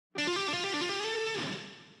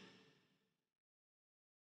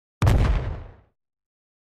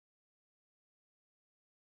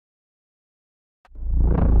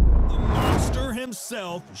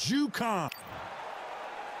himself, Zhukan.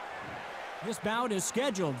 This bout is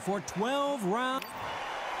scheduled for 12 rounds.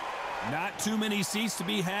 Not too many seats to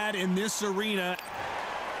be had in this arena.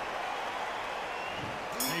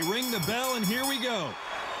 They ring the bell, and here we go.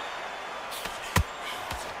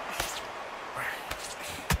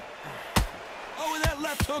 Oh, and that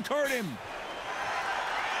left hook hurt him.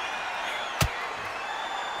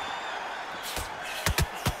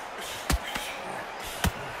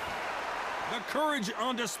 The courage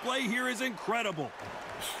on display here is incredible.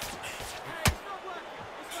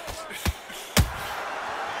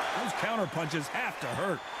 Those counter punches have to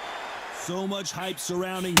hurt. So much hype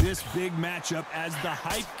surrounding this big matchup as the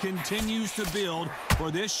hype continues to build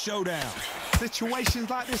for this showdown.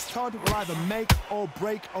 Situations like this, Todd, will either make or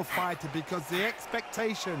break a fighter because the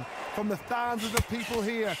expectation from the thousands of people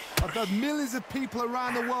here, of the millions of people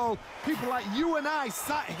around the world, people like you and I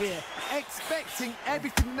sat here expecting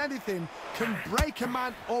everything and anything, can break a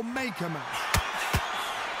man or make a man.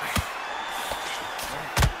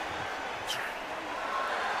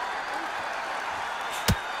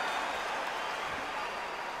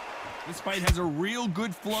 This fight has a real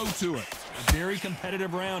good flow to it. A very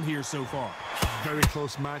competitive round here so far. Very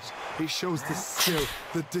close match. It shows the skill,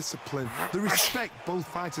 the discipline, the respect both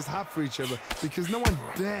fighters have for each other because no one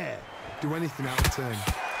dare do anything out of turn.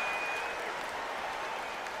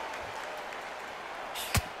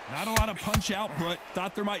 Not a lot of punch output.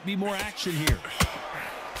 Thought there might be more action here.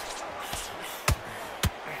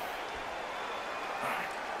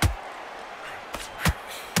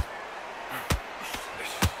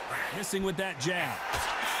 Missing with that jab.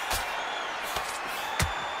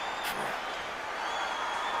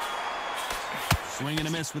 Swing and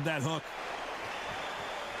a miss with that hook.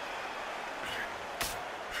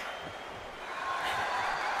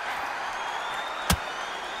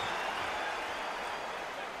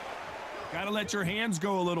 Gotta let your hands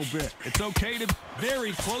go a little bit. It's okay to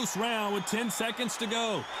very close round with 10 seconds to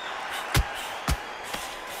go.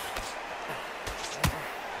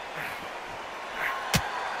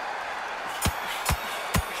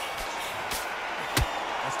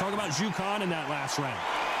 Let's talk about Zhukan in that last round.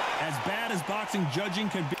 As bad as boxing judging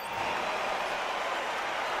can be,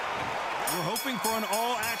 we're hoping for an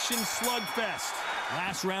all-action slugfest.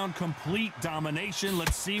 Last round, complete domination.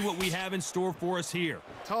 Let's see what we have in store for us here.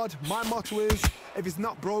 Todd, my motto is, if it's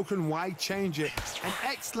not broken, why change it? An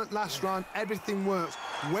excellent last round, everything works.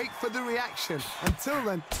 Wait for the reaction. Until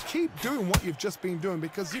then, keep doing what you've just been doing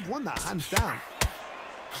because you've won that hands down.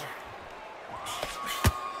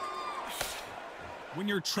 When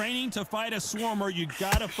you're training to fight a swarmer, you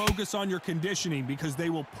gotta focus on your conditioning because they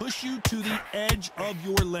will push you to the edge of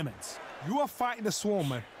your limits. You are fighting a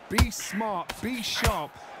swarmer. Be smart, be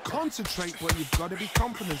sharp, concentrate, but you've got to be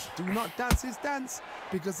confident. Do not dance his dance,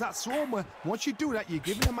 because that swarmer, once you do that, you're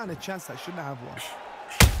giving a man a chance that shouldn't have one.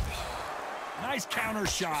 Nice counter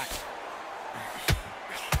shot.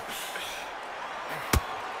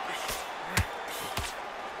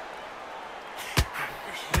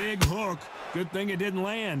 Big hook. Good thing it didn't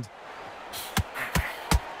land.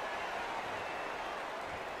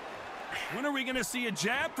 When are we going to see a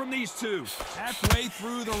jab from these two? Halfway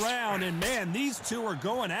through the round, and man, these two are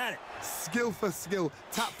going at it. Skill for skill,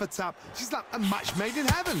 tap for tap. She's like a match made in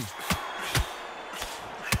heaven.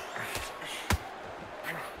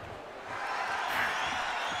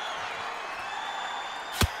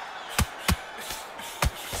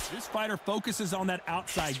 This fighter focuses on that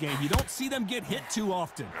outside game. You don't see them get hit too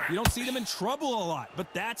often. You don't see them in trouble a lot,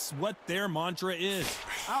 but that's what their mantra is.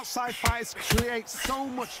 Outside fighters create so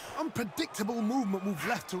much unpredictable movement. Move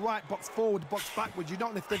left to right, box forward, box backwards. You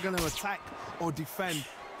don't know if they're going to attack or defend.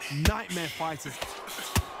 Nightmare fighters.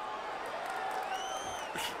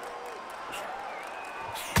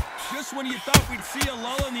 Just when you thought we'd see a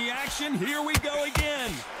lull in the action, here we go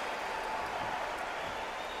again.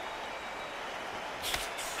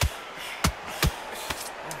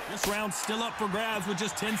 This round's still up for grabs with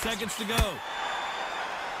just 10 seconds to go.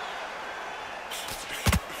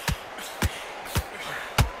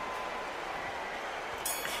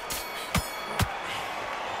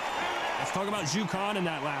 Let's talk about Zhukan in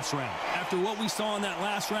that last round. After what we saw in that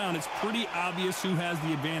last round, it's pretty obvious who has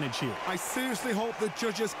the advantage here. I seriously hope the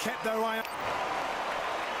judges kept their eye on.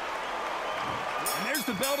 And there's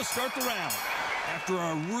the bell to start the round. After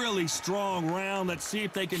a really strong round, let's see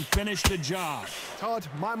if they can finish the job. Todd,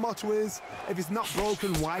 my motto is, if it's not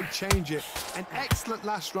broken, why change it? An excellent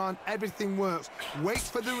last round, everything works. Wait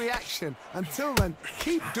for the reaction. Until then,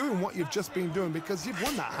 keep doing what you've just been doing because you've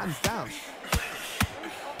won that hands down.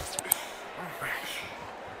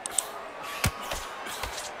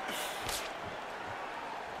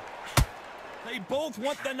 They both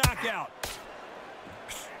want the knockout.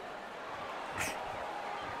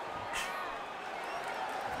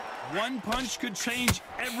 One punch could change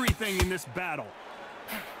everything in this battle.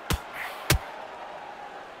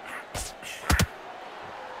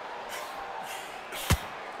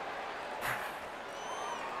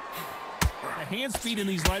 The hand speed in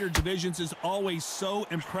these lighter divisions is always so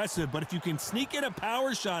impressive, but if you can sneak in a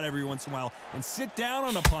power shot every once in a while and sit down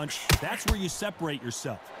on a punch, that's where you separate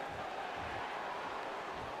yourself.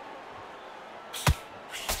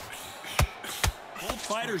 Both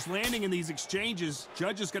fighters landing in these exchanges.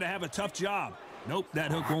 Judge is going to have a tough job. Nope,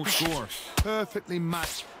 that hook won't score. Perfectly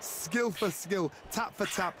matched, skill for skill, tap for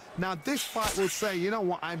tap. Now this fight will say, you know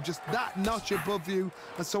what, I'm just that notch above you,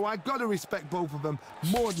 and so I've got to respect both of them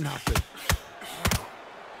more than happy.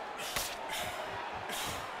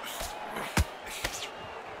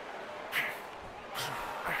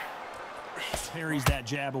 Parries that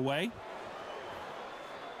jab away.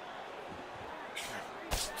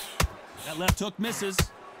 That left hook misses.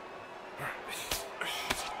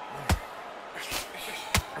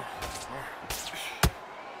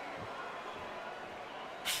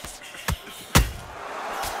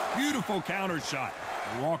 Beautiful counter shot.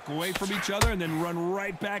 Walk away from each other and then run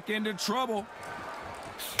right back into trouble.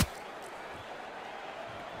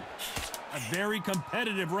 A very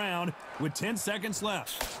competitive round with 10 seconds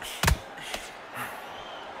left.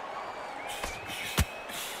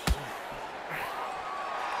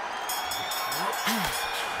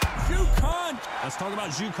 Let's talk about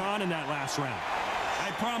Zhu Khan in that last round.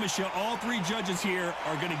 I promise you, all three judges here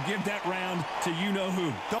are going to give that round to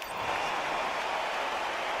you-know-who.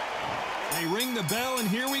 They ring the bell, and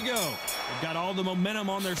here we go. They've got all the momentum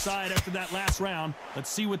on their side after that last round. Let's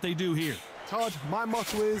see what they do here. Todd, my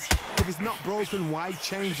motto is, if it's not broken, why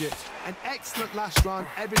change it? An excellent last round,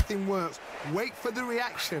 everything works. Wait for the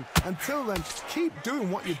reaction. Until then, keep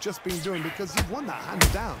doing what you've just been doing because you've won that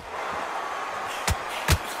hands down.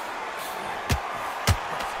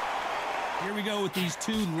 Here we go with these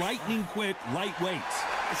two lightning-quick lightweights.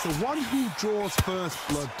 It's the one who draws first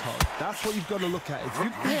blood, Todd. That's what you've got to look at. If you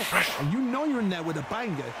hit and you know you're in there with a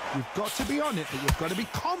banger, you've got to be on it, but you've got to be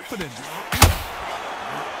confident.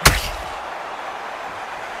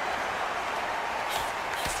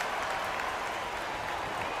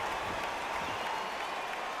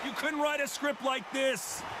 You couldn't write a script like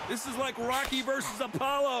this. This is like Rocky versus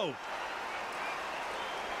Apollo.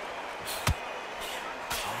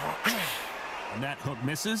 And that hook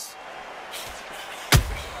misses.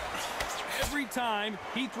 Every time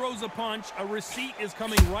he throws a punch, a receipt is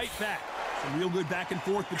coming right back. Some real good back and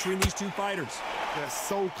forth between these two fighters. They're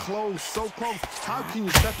so close, so close. How can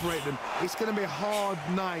you separate them? It's going to be a hard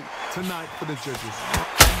night tonight for the judges.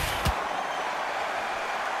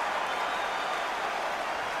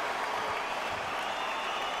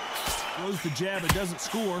 Throws the jab, it doesn't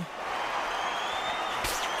score.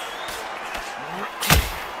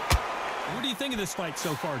 What do you think of this fight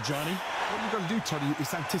so far, Johnny? What you've got to do, Toddy,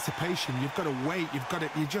 is anticipation. You've got to wait.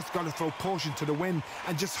 You just got to throw caution to the wind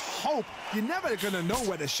and just hope. You're never going to know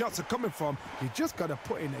where the shots are coming from. You just got to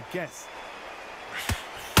put in a guess.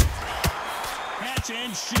 Catch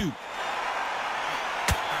and shoot.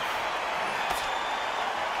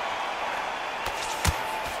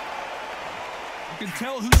 You can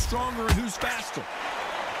tell who's stronger and who's faster.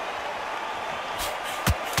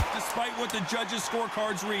 Despite what the judges'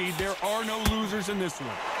 scorecards read, there are no losers in this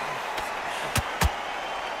one.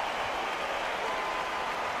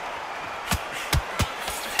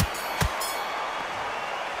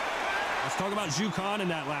 Let's talk about Zhu Khan in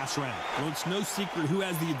that last round. Well, it's no secret who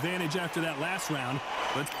has the advantage after that last round.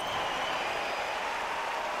 And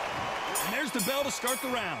there's the bell to start the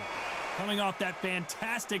round. Coming off that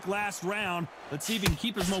fantastic last round, let's see if he can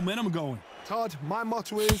keep his momentum going. Todd, my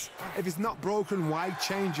motto is, if it's not broken, why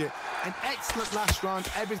change it? An excellent last round,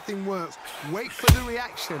 everything works. Wait for the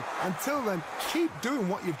reaction. Until then, keep doing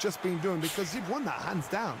what you've just been doing because you've won that hands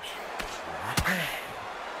down.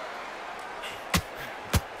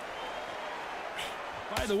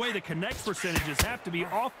 By the way, the connect percentages have to be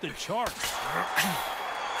off the charts.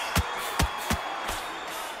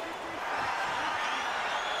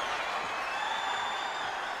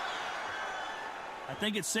 I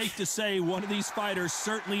think it's safe to say one of these fighters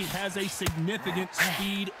certainly has a significant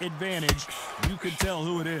speed advantage. You can tell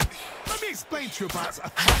who it is. Let me explain to you about a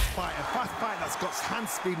fast fight that's got hand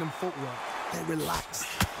speed and footwork. They're relaxed,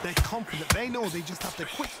 they're confident, they know they just have to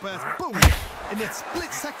quick burst, boom! In a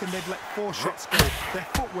split second, they've let 4 shots go. Their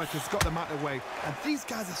footwork has got them out of the way. And these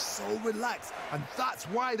guys are so relaxed, and that's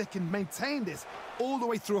why they can maintain this all the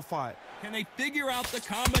way through a fight. Can they figure out the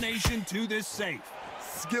combination to this safe?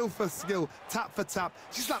 skill for skill, tap for tap.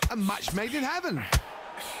 She's like a match made in heaven.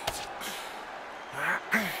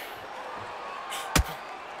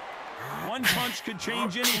 One punch could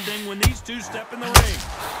change anything when these two step in the ring.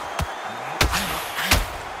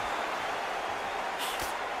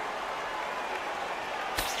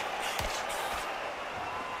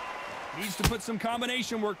 Needs to put some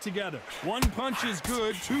combination work together. One punch is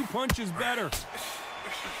good, two punches better.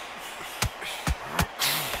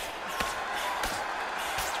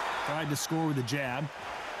 Tried to score with a jab.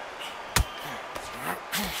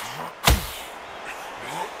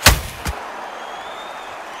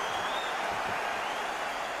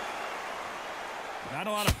 Not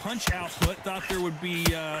a lot of punch output. Thought there would be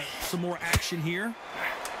some more action here.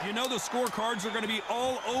 You know the scorecards are going to be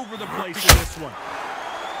all over the place in this one.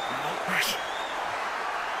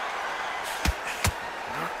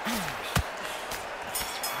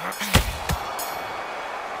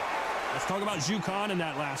 Let's talk about Zhu Khan in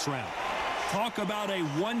that last round. Talk about a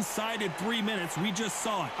one-sided 3 minutes. We just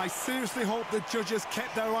saw it. I seriously hope the judges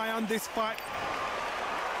kept their eye on this fight.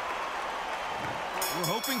 We're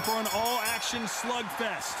hoping for an all-action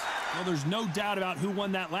slugfest. Well, there's no doubt about who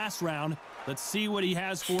won that last round. Let's see what he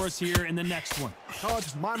has for us here in the next one. Todd,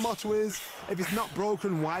 my motto is, if it's not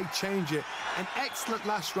broken, why change it? An excellent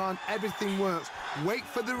last round, everything works. Wait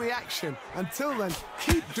for the reaction. Until then,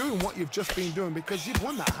 keep doing what you've just been doing because you've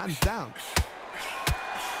won that hands down.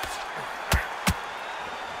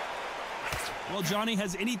 Well, Johnny,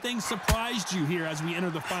 has anything surprised you here as we enter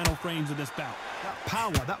the final frames of this bout?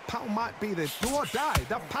 That power might be the do or die.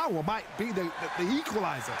 That power might be the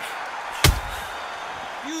equalizer.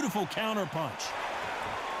 Beautiful counter punch.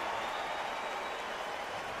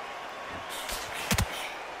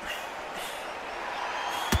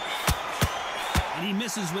 And he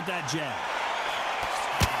misses with that jab.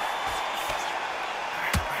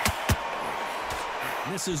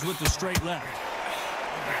 Misses with the straight left.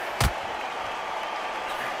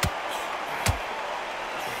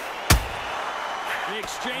 They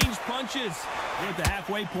exchange punches. We're at the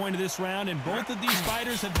halfway point of this round, and both of these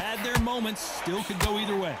fighters have had their moments. Still could go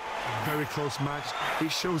either way. Very close match. It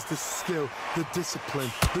shows the skill, the discipline,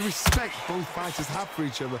 the respect both fighters have for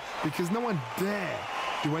each other because no one dare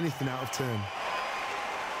do anything out of turn.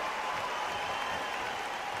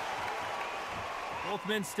 Both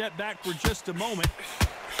men step back for just a moment.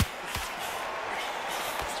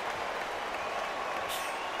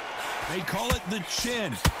 They call it the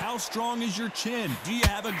chin. How strong is your chin? Do you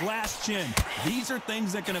have a glass chin? These are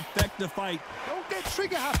things that can affect the fight. Don't get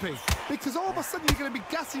trigger happy because all of a sudden you're going to be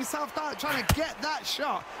gassing yourself out trying to get that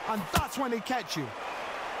shot, and that's when they catch you.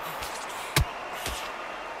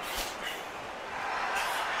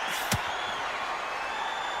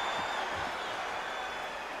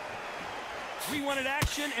 We wanted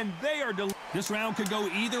action, and they are this round could go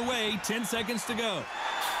either way. 10 seconds to go.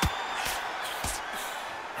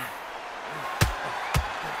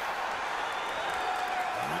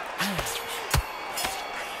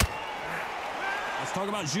 Let's talk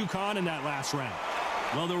about Zhu Khan in that last round.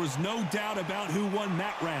 Well, there was no doubt about who won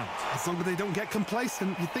that round. As long as they don't get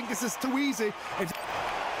complacent, you think this is too easy. We're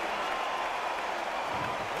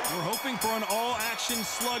hoping for an all-action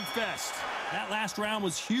slugfest. That last round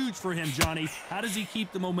was huge for him, Johnny. How does he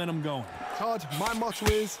keep the momentum going? Todd, my motto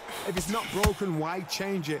is, if it's not broken, why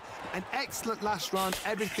change it? An excellent last round,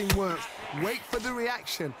 everything works. Wait for the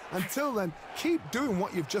reaction. Until then, keep doing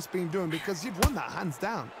what you've just been doing because you've won that hands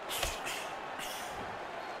down.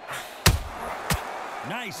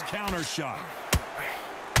 Nice counter shot.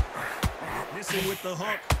 Missing with the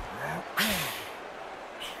hook.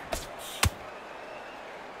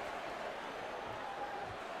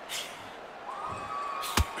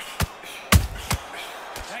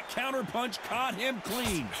 That counter punch caught him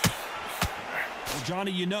clean. Well,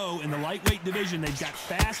 Johnny, you know, in the lightweight division, they've got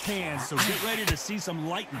fast hands, so get ready to see some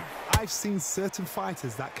lightning. I've seen certain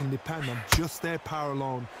fighters that can depend on just their power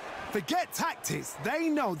alone. Forget tactics. They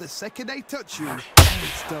know the second they touch you,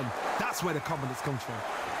 it's done. That's where the confidence comes from.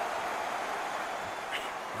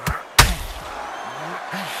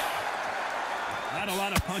 Not a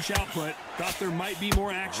lot of punch output. Thought there might be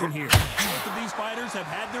more action here. Both of these fighters have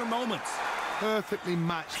had their moments. Perfectly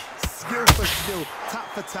matched. Skill for skill, tap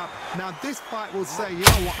for tap. Now this fight will say, you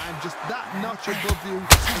know what, I'm just that notch above you,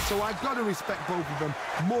 and so I've got to respect both of them.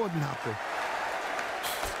 More than happy.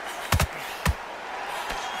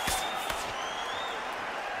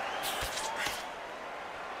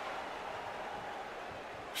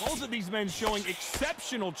 Both of these men showing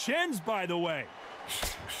exceptional chins, by the way.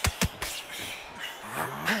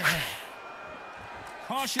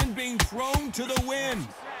 Caution being thrown to the wind.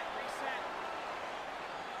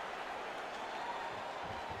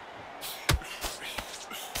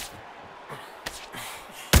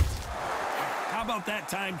 about that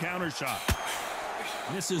time counter shot?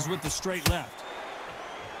 Misses with the straight left.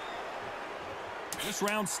 This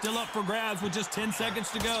round's still up for grabs with just 10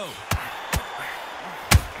 seconds to go.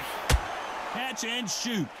 Catch and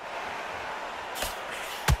shoot.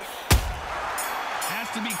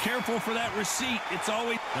 Has to be careful for that receipt. It's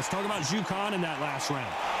always... Let's talk about Zhu Khan in that last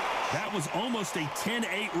round. That was almost a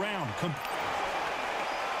 10-8 round.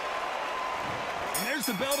 And there's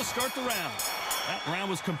the bell to start the round. That round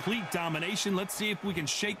was complete domination. Let's see if we can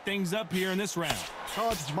shake things up here in this round.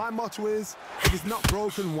 Todd, my motto is, if it's not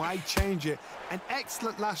broken, why change it? An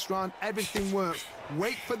excellent last round, everything works.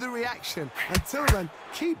 Wait for the reaction. Until then,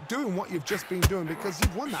 keep doing what you've just been doing because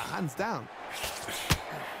you've won that hands down.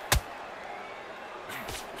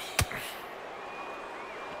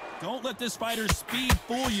 Don't let this fighter's speed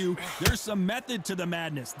fool you. There's some method to the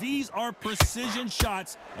madness. These are precision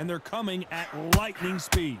shots, and they're coming at lightning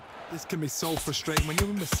speed. This can be so frustrating when you're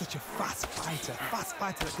with such a fast fighter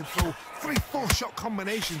that can throw 3-4 shot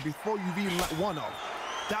combinations before you've even let one off.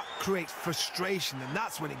 That creates frustration, and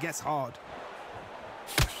that's when it gets hard.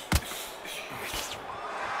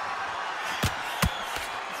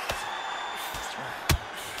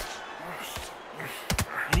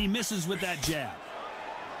 And he misses with that jab.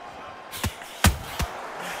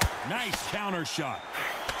 Nice counter shot.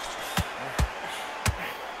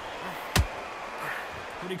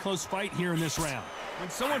 Pretty close fight here in this round.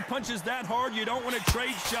 When someone punches that hard, you don't want to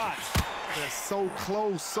trade shots. They're so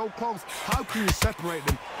close, so close. How can you separate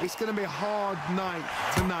them? It's going to be a hard night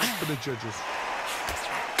tonight for the judges.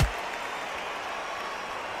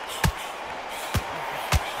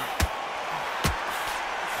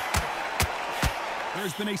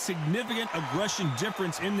 There's been a significant aggression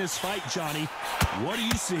difference in this fight, Johnny. What do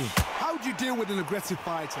you see? How do you deal with an aggressive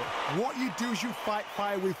fighter? What you do is you fight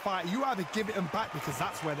fire with fire. You either give it them back because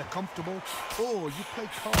that's where they're comfortable, or you play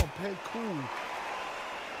calm, play cool.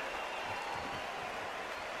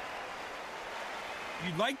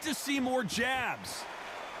 You'd like to see more jabs.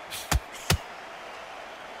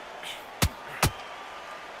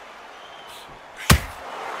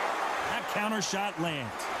 That counter shot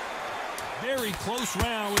lands. Very close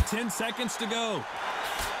round with 10 seconds to go.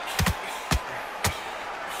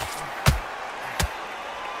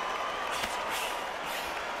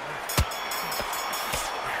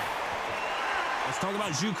 Let's talk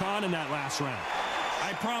about Zhu Khan in that last round.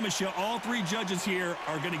 I promise you, all three judges here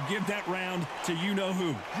are going to give that round to you-know-who.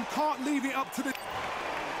 You can't leave it up to the...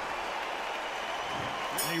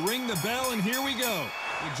 They ring the bell, and here we go.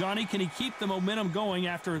 Well, Johnny, can he keep the momentum going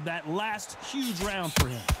after that last huge round for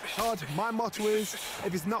him? Todd, my motto is,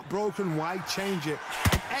 if it's not broken, why change it?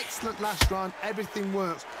 An excellent last round, everything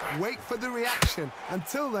works. Wait for the reaction.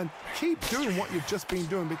 Until then, keep doing what you've just been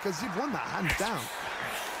doing because you've won that hands down.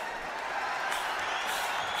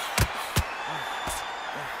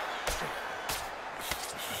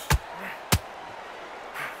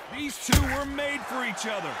 These two were made for each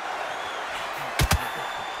other.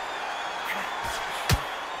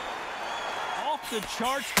 Off the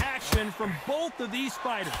charts action from both of these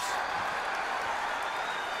fighters.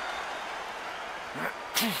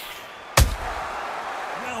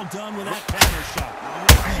 Well done with that counter shot.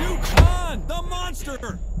 Zhu Khan, the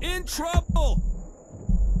monster, in trouble.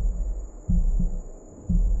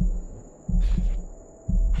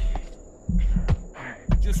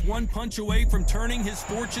 Just one punch away from turning his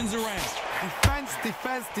fortunes around. Defense,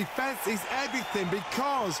 defense, defense is everything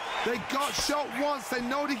because they got shot once. They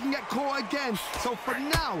know they can get caught again. So for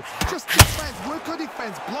now, just defense, work on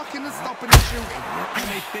defense, blocking and stopping and shooting. And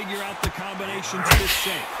they figure out the combination to this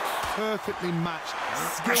shape. Perfectly matched,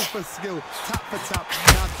 skill for skill, tap for tap.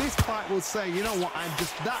 Now this fight will say, you know what, I'm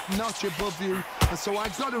just that notch above you, and so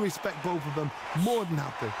I've got to respect both of them more than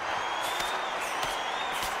happy.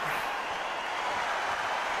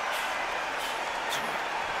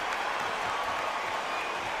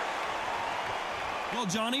 Well,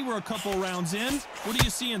 Johnny, we're a couple rounds in. What are you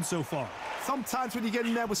seeing so far? Sometimes when you get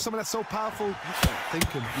in there with someone that's so powerful, you start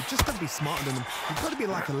thinking, you've just got to be smarter than them. You've got to be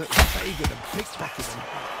like a little baby and pickpocket them.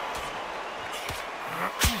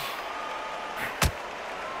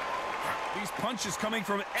 These punches coming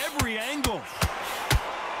from every angle.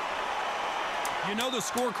 You know the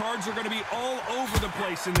scorecards are going to be all over the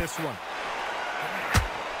place in this one.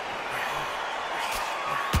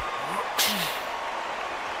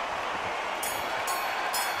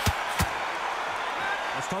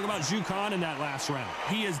 Let's talk about Zhu Khan in that last round.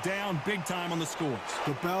 He is down big time on the scores.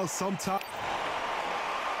 The bell sometime.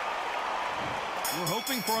 We're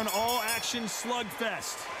hoping for an all-action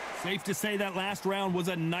slugfest. Safe to say that last round was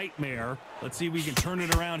a nightmare. Let's see if we can turn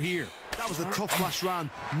it around here. That was a tough last round.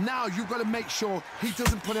 Now you've got to make sure he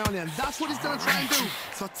doesn't put it on you, and that's what he's going to try and do.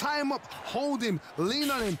 So tie him up, hold him, lean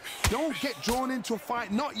on him. Don't get drawn into a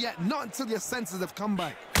fight. Not yet. Not until your senses have come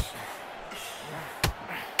back.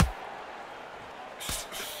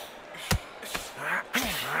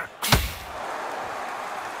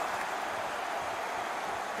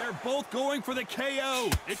 They're both going for the KO.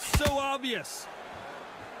 It's so obvious.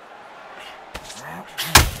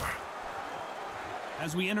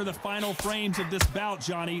 As we enter the final frames of this bout,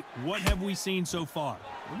 Johnny, what have we seen so far?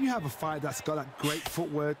 When you have a fight that's got that great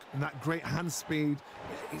footwork and that great hand speed,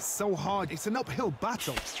 it's so hard. It's an uphill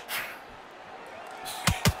battle.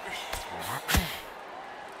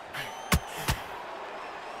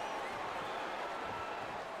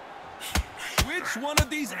 Which one of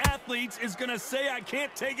these athletes is going to say, I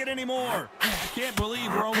can't take it anymore? I can't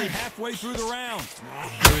believe we're only halfway through the round.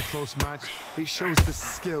 Very close match. It shows the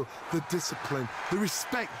skill, the discipline, the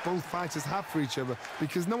respect both fighters have for each other,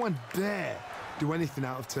 because no one dare do anything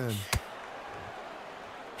out of turn.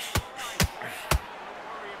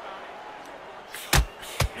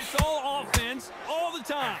 It's all offense all the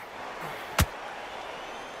time.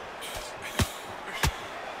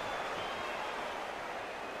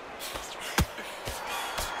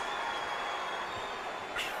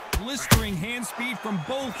 Blistering hand speed from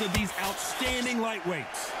both of these outstanding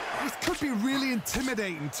lightweights. This could be really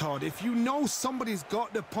intimidating, Todd. If you know somebody's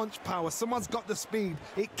got the punch power, someone's got the speed,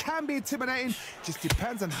 it can be intimidating. Just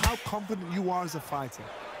depends on how confident you are as a fighter.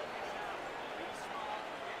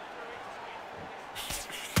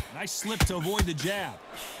 Nice slip to avoid the jab.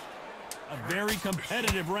 A very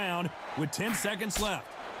competitive round with 10 seconds left.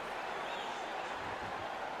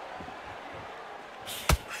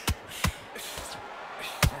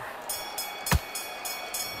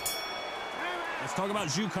 Let's talk about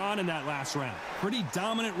Zhu Khan in that last round. Pretty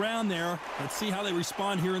dominant round there. Let's see how they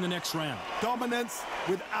respond here in the next round. Dominance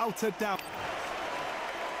without a doubt.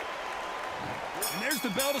 And there's the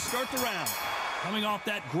bell to start the round. Coming off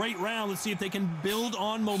that great round, let's see if they can build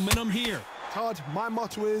on momentum here. Todd, my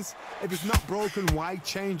motto is, if it's not broken, why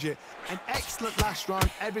change it? An excellent last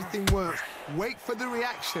round, everything works. Wait for the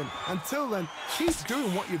reaction. Until then, keep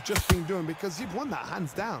doing what you've just been doing, because you've won that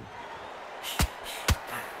hands down.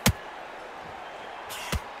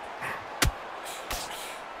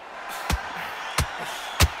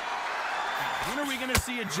 When are we going to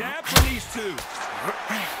see a jab from these two?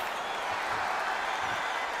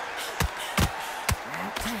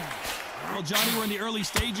 Well, Johnny, we're in the early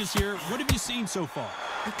stages here. What have you seen so far?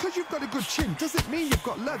 Because you've got a good chin doesn't mean you've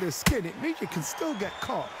got leather skin. It means you can still get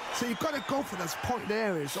caught. So you've got to go for those pointed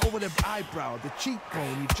areas, over the eyebrow, the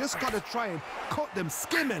cheekbone. You've just got to try and cut them,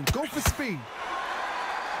 skim them, go for speed.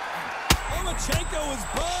 Lomachenko is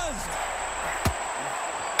buzzed.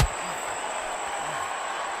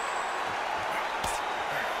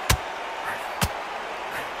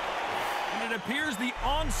 And it appears the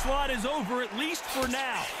onslaught is over, at least for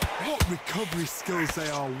now. What recovery skills they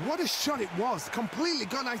are. What a shot it was. Completely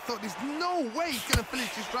gone. I thought there's no way he's going to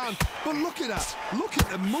finish this round. But look at that. Look at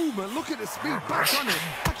the movement. Look at the speed. Back on it.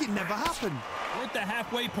 Like it never happened. We're at the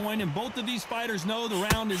halfway point, and both of these fighters know the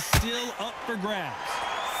round is still up for grabs.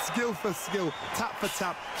 Skill for skill. Tap for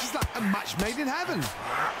tap. Just like a match made in heaven.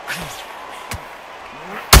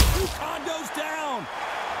 Khan goes down.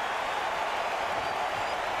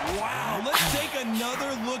 Wow, let's take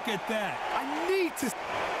another look at that. I need to...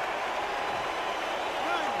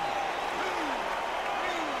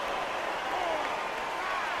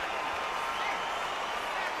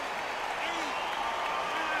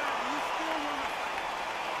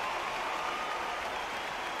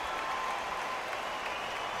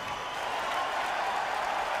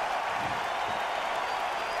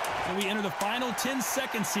 So we enter the final 10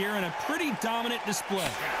 seconds here in a pretty dominant display.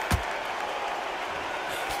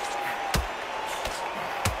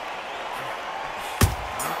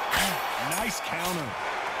 Nice counter.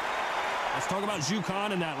 Let's talk about Zhu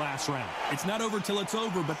Khan in that last round. It's not over till it's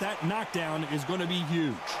over, but that knockdown is going to be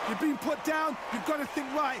huge. You're being put down. You've got to think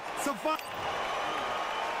right. Survive.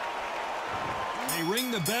 They ring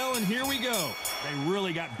the bell, and here we go. They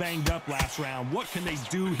really got banged up last round. What can they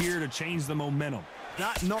do here to change the momentum?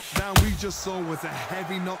 That knockdown we just saw was a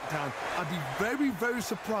heavy knockdown. I'd be very, very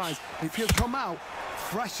surprised if he'll come out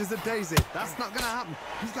fresh as a daisy. That's not going to happen.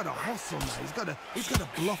 He's got to hustle now. He's got to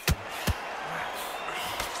bluff him.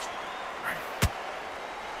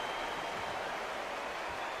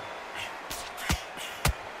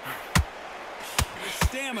 His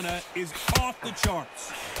stamina is off the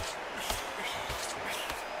charts.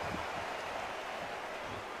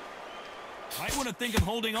 Might want to think of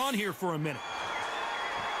holding on here for a minute.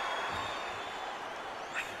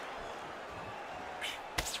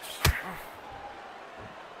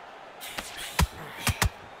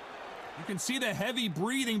 You can see the heavy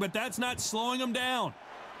breathing, but that's not slowing him down.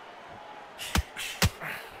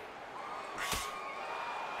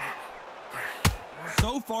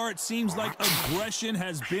 So far, it seems like aggression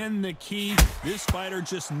has been the key. This fighter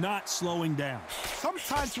just not slowing down.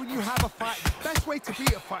 Sometimes when you have a fight, the best way to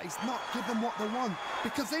beat a fight is not give them what they want.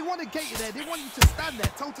 Because they want to get you there. They want you to stand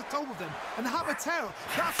there toe-to-toe with them and have a terror.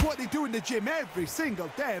 That's what they do in the gym every single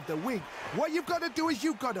day of the week. What you've got to do is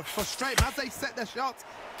you've got to frustrate them as they set their shots.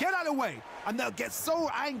 Get out of the way. And they'll get so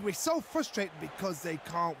angry, so frustrated because they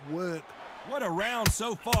can't work. What a round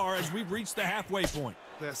so far as we've reached the halfway point.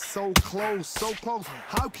 They're so close, so close.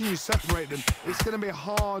 How can you separate them? It's going to be a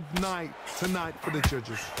hard night tonight for the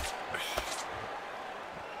judges.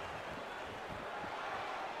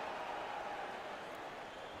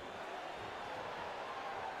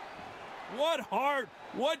 What heart,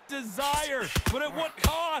 what desire, but at what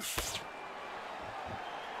cost?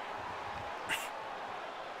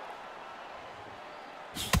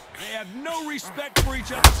 They have no respect for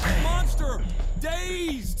each other. Monster,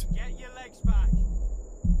 dazed. Get your legs back.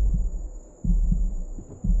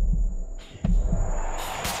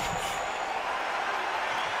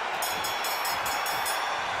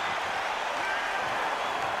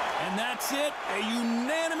 And that's it, a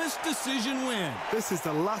unanimous decision win. This is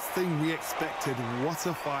the last thing we expected. What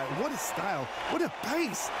a fight, what a style, what a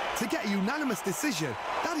pace to get a unanimous decision.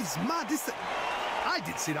 That is mad. I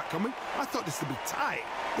didn't see that coming. I thought this would be tight.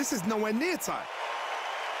 This is nowhere near tight.